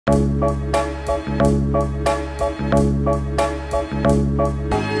Hey,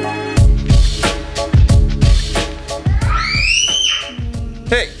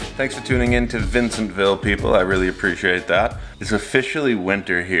 thanks for tuning in to Vincentville, people. I really appreciate that. It's officially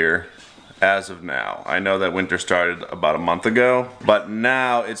winter here as of now. I know that winter started about a month ago, but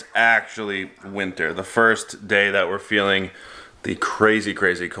now it's actually winter. The first day that we're feeling the crazy,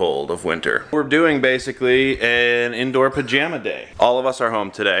 crazy cold of winter. We're doing basically an indoor pajama day. All of us are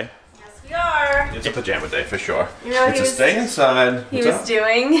home today. Yes, we are. It's a pajama day for sure. You know, it's a stay inside. He was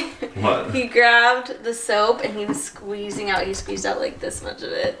doing. What? He grabbed the soap and he was squeezing out. He squeezed out like this much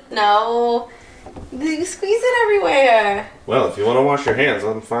of it. No. You squeeze it everywhere. Well, if you want to wash your hands,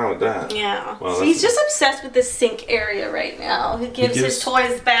 I'm fine with that. Yeah. Well, so he's just obsessed with this sink area right now. He gives his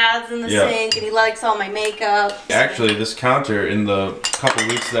toys baths in the sink and he likes all my makeup. Actually, this counter, in the couple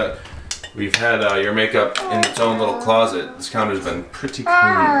weeks that we've had your makeup in its own little closet, this counter's been pretty clean.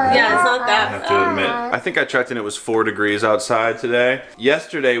 Yeah, it's not that I have to admit. I think I checked and it was 4 degrees outside today.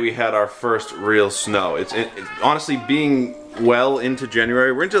 Yesterday we had our first real snow. It's honestly, being well into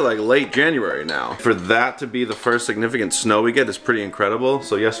January, we're into like late January now. For that to be the first significant snow we get is pretty incredible.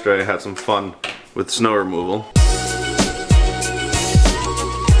 So yesterday I had some fun with snow removal.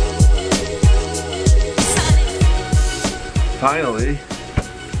 Finally,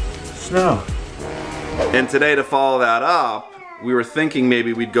 snow. And today, to follow that up, we were thinking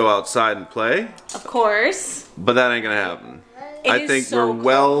maybe we'd go outside and play. Of course. But that ain't gonna happen. I think so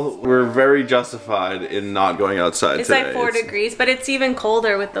we're very justified in not going outside it's today. Like 4 degrees, but it's even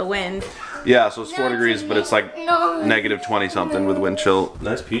colder with the wind. Yeah, so it's 4 degrees, but it's like negative 20 something with wind chill.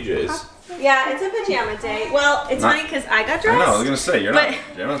 Nice PJs. Yeah, it's a pajama day. Well, it's funny because I got dressed. I know, I was gonna say, you're not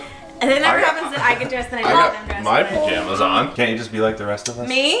pajamas. And then it never happens that I get dressed and I don't get them dressed. My pajamas on. Can't you just be like the rest of us?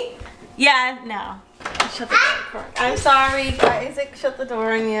 Me? Yeah, no. Shut the door. I'm sorry, guys. Like, shut the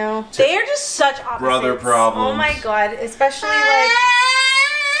door on you. They are just such opposites. Brother problems. Oh my god. Especially like...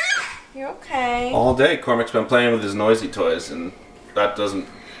 You're okay. All day, Cormac's been playing with his noisy toys, and that doesn't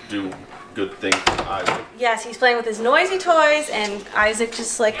do good things to Isaac. Yes, he's playing with his noisy toys, and Isaac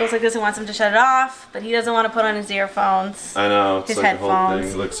just like goes like this and wants him to shut it off, but he doesn't want to put on his earphones. I know. It's his like headphones. The whole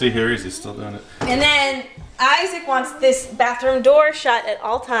thing. Look, see here, he's still doing it. And then Isaac wants this bathroom door shut at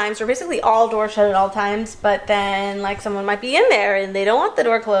all times, or basically all doors shut at all times, but then like someone might be in there and they don't want the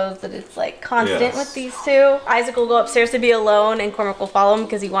door closed, that it's like constant with these two. Isaac will go upstairs to be alone and Cormac will follow him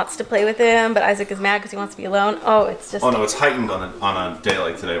because he wants to play with him, but Isaac is mad because he wants to be alone. Oh, it's just... Oh no, it's heightened on a day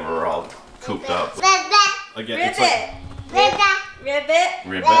like today where we're all cooped up. Again, Ribbit. it's like... Ribbit.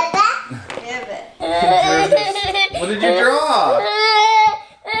 Ribbit. Ribbit. What did you draw?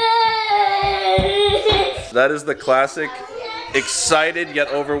 That is the classic excited yet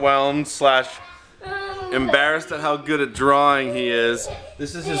overwhelmed / embarrassed at how good at drawing he is.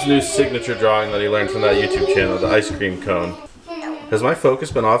 This is his new signature drawing that he learned from that YouTube channel, the ice cream cone. Has my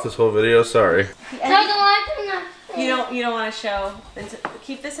focus been off this whole video? Sorry. You don't want to show.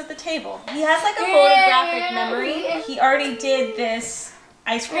 Keep this at the table. He has like a photographic memory. He already did this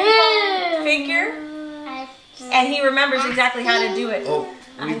ice cream cone figure, and he remembers exactly how to do it. Oh,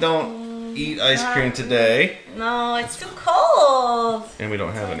 we don't eat ice cream today. No, it's too cold. And we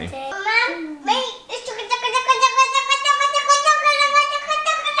don't have any.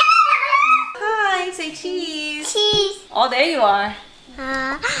 Hi, say cheese. Cheese. Oh, there you are.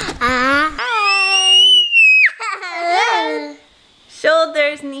 Hi.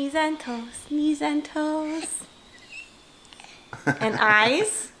 Shoulders, knees and toes, knees and toes. And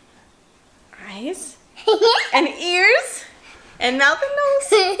eyes. Eyes. And ears. And mouth and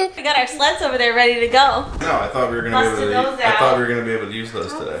nose. We got our sleds over there ready to go. No, I thought we were gonna be able to use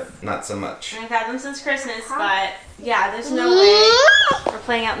those today. Not so much. I've had them since Christmas, but yeah, there's no way we're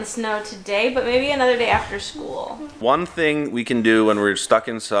playing out in the snow today, but maybe another day after school. One thing we can do when we're stuck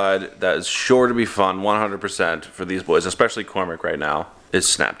inside that is sure to be fun 100% for these boys, especially Cormac right now, is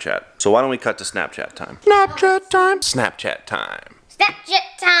Snapchat. So why don't we cut to Snapchat time? Snapchat time. Snapchat time.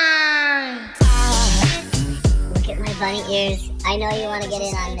 Snapchat time. Look at my bunny ears. I know you want to get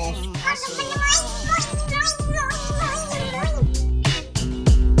in on this.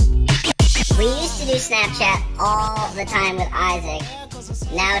 We used to do Snapchat all the time with Isaac.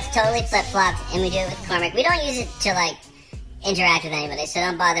 Now it's totally flip-flopped and we do it with Cormac. We don't use it to like interact with anybody, so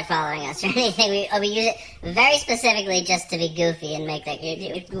don't bother following us or anything. We use it very specifically just to be goofy and make like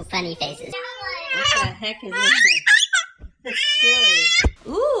funny faces. What the heck is this thing? It's silly.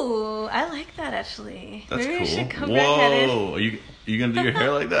 Ooh, I like that actually. That's Maybe cool. we should come redheaded. Whoa, are you gonna do your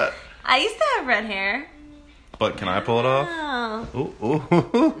hair like that? I used to have red hair. But can I pull it off? No. Ooh.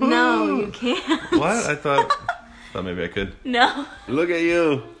 No, you can't. What? I thought maybe I could. No. Look at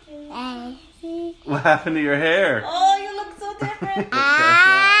you. What happened to your hair? Oh, you look so different.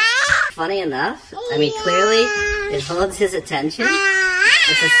 Funny enough, I mean, clearly it holds his attention.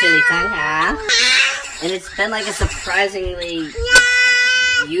 It's a silly tongue, and it's been like a surprisingly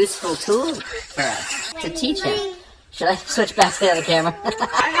useful tool for us to teach him. Should I switch back to the other camera?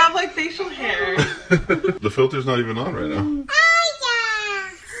 I have like facial hair. The filter's not even on right now.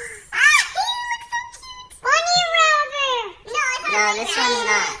 No, this one's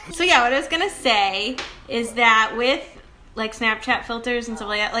not. So yeah, what I was gonna say is that with like Snapchat filters and stuff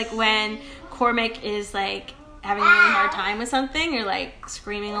like that, like when Cormac is like having a really hard time with something or like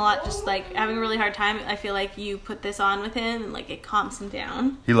screaming a lot, just like having a really hard time, I feel like you put this on with him and like it calms him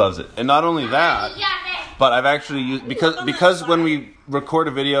down. He loves it. And not only that, but I've actually used, because when we record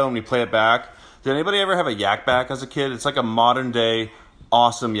a video and we play it back, did anybody ever have a yak back as a kid? It's like a modern day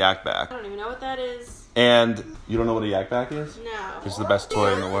awesome yak back. I don't even know what that is. And you don't know what a yak back is? No. It's the best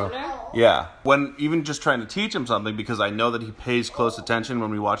toy in the world. Yeah. When even just trying to teach him something, because I know that he pays close attention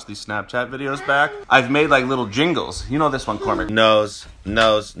when we watch these Snapchat videos back, I've made like little jingles. You know this one, Cormac. Nose,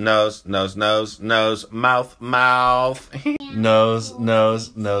 nose, nose, nose, nose, nose, mouth, mouth. Nose,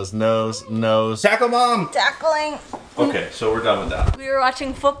 nose, nose, nose, nose. Tackle mom! Tackling. Okay, so we're done with that. We were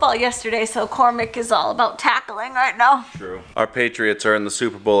watching football yesterday, so Cormac is all about tackling right now. True. Our Patriots are in the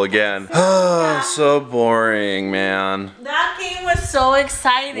Super Bowl again. Oh, so boring, man. That game was so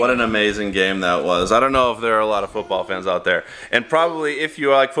exciting. What an amazing game that was. I don't know if there are a lot of football fans out there. And probably, if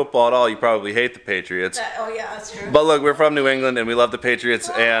you like football at all, you probably hate the Patriots. Oh yeah, that's true. But look, we're from New England and we love the Patriots.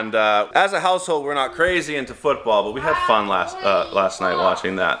 And as a household, we're not crazy into football, but we had fun last night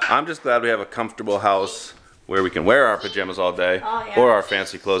watching that. I'm just glad we have a comfortable house where we can wear our pajamas all day, or our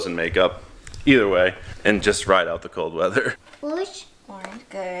fancy clothes and makeup, either way, and just ride out the cold weather. Orange. Orange,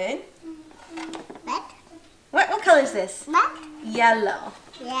 good. Red. What color is this? Red. Yellow.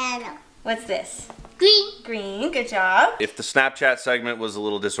 Yellow. What's this? Green. Green, good job. If the Snapchat segment was a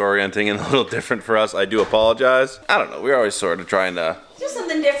little disorienting and a little different for us, I do apologize. I don't know, we're always sort of trying to Just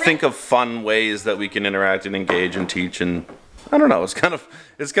something different. think of fun ways that we can interact and engage and teach, and I don't know, it's kind of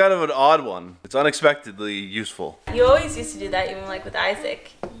an odd one. It's unexpectedly useful. You always used to do that, even like with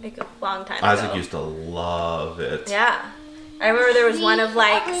Isaac, like a long time ago. Isaac used to love it. Yeah. I remember there was one of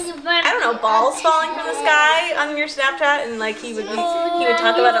like, I don't know, balls falling from the sky on your Snapchat, and like he would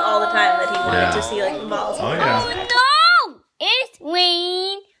talk about it all the time, that he wanted to see like the balls. Oh yeah. No! It's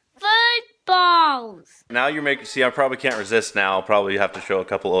rain footballs. Now you're making, see, I probably can't resist now. I'll probably have to show a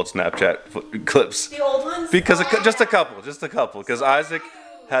couple old Snapchat clips. The old ones? Because just a couple. Because Isaac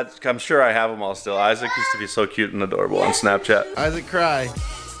had, I'm sure I have them all still. Isaac used to be so cute and adorable on Snapchat. Isaac, cry.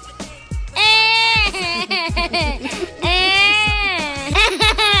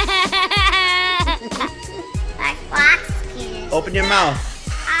 Open your mouth.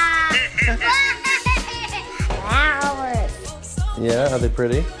 Flowers. Yeah, are they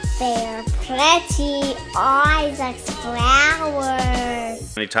pretty? They're pretty. Isaac's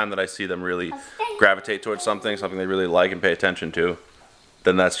flowers. Anytime that I see them really gravitate towards something they really like and pay attention to,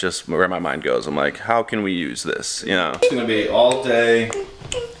 then that's just where my mind goes. I'm like, how can we use this? You know, it's gonna be all day.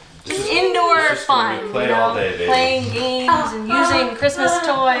 Just indoor fun, play you know, all day, baby. playing games and using Christmas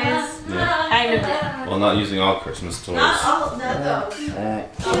toys. Yeah. Kind of did. Well, not using all Christmas toys. Not all, not those. Hi.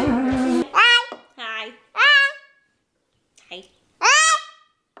 Hi.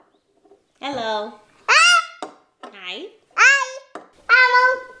 Hello. Hi.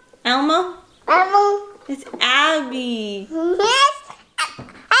 Elmo? It's Abby. Yes,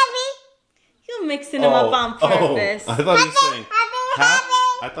 Abby. You're mixing them up on purpose. I thought he was saying happy.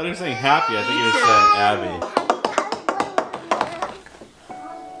 I thought he was saying happy. I think he was saying Abby.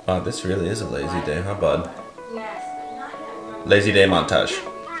 Oh, this really is a lazy day, huh, bud? Yes. Lazy day montage.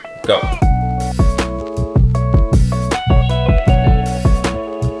 Go.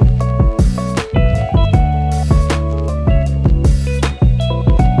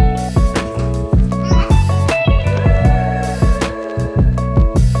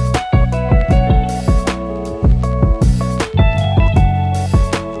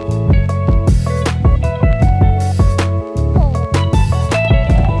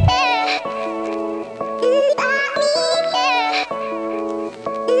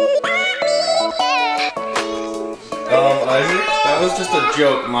 Isaac, that was just a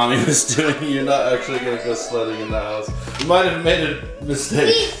joke Mommy was doing. You're not actually gonna go sledding in the house. You might have made a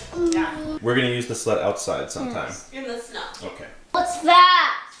mistake. Yeah. We're gonna use the sled outside sometime. In the snow. Okay. What's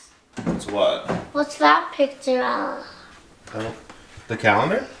that? It's what? What's that picture of? Oh, the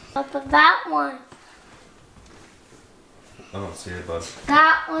calendar? What about that one? I don't see it, bud.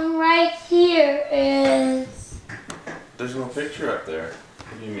 That one right here is... There's no picture up there.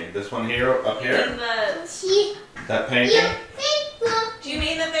 What do you mean? This one here, up here? In the... That painting? Do you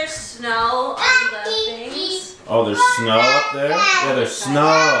mean that there's snow on the things? Oh, there's snow up there? Yeah, there's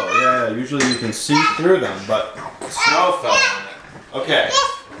snow. Yeah, usually you can see through them, but snow fell on it. Okay.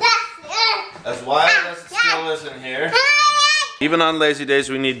 As wild as it still isn't here. Even on lazy days,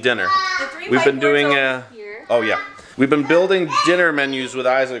 we need dinner. We've been doing oh yeah. We've been building dinner menus with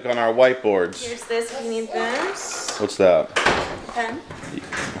Isaac on our whiteboards. Here's this if you need this. What's that? Pen.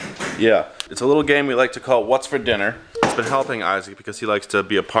 Yeah. It's a little game we like to call What's for Dinner. It's been helping Isaac because he likes to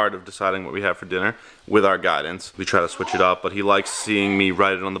be a part of deciding what we have for dinner with our guidance. We try to switch it up, but he likes seeing me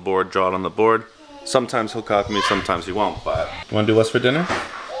write it on the board, draw it on the board. Sometimes he'll copy me, sometimes he won't, but... You wanna do What's for Dinner?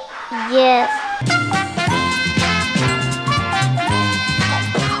 Yes.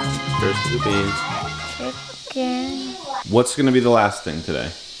 First the beans. Chicken. What's gonna be the last thing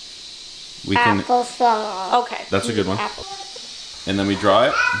today? We can... Applesauce. Okay. That's a good one. Apple. And then we draw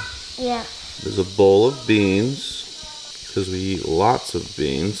it. Yeah. There's a bowl of beans, because we eat lots of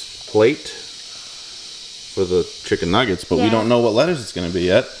beans. Plate for the chicken nuggets, but we don't know what letters it's gonna be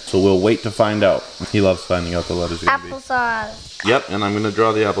yet, so we'll wait to find out. He loves finding out the letters are gonna be. Applesauce. Yep, and I'm gonna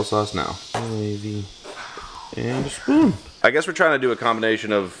draw the applesauce now. Maybe. And a spoon. I guess we're trying to do a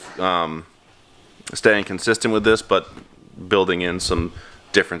combination of staying consistent with this, but building in some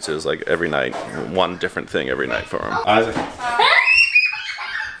differences, like every night, one different thing every night for him. Isaac.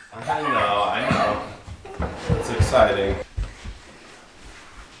 I know. It's exciting.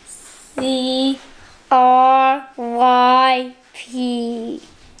 C-R-Y-P.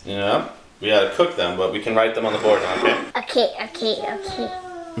 Yeah, we gotta cook them, but we can write them on the board now, okay? Okay.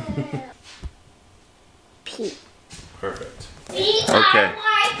 P. Perfect.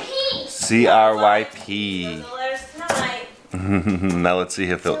 C-R-Y-P. C-R-Y-P. The letters tonight. Now let's see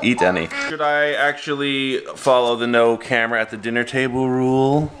if he'll eat any. Should I actually follow the no camera at the dinner table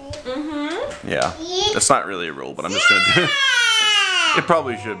rule? Yeah. That's not really a rule, but I'm just gonna do it. It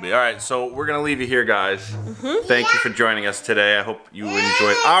probably should be. Alright, so we're gonna leave you here, guys. Thank you for joining us today. I hope you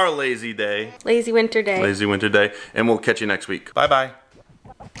enjoyed our lazy day. Lazy winter day. Lazy winter day. And we'll catch you next week. Bye-bye.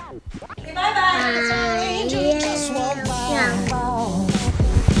 Okay, bye-bye.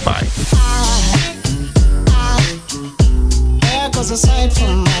 Bye. Aside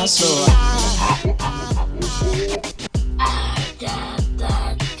from my soul.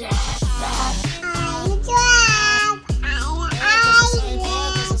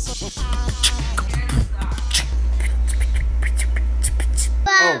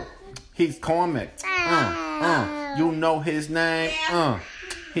 Oh, he's comic. You know his name.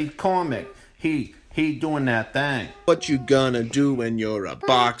 He's comic. He doing that thing. What you gonna do when you're a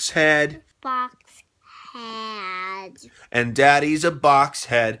box head? Box head. And Daddy's a box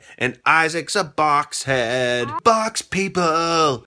head, and Isaac's a box head. Box people.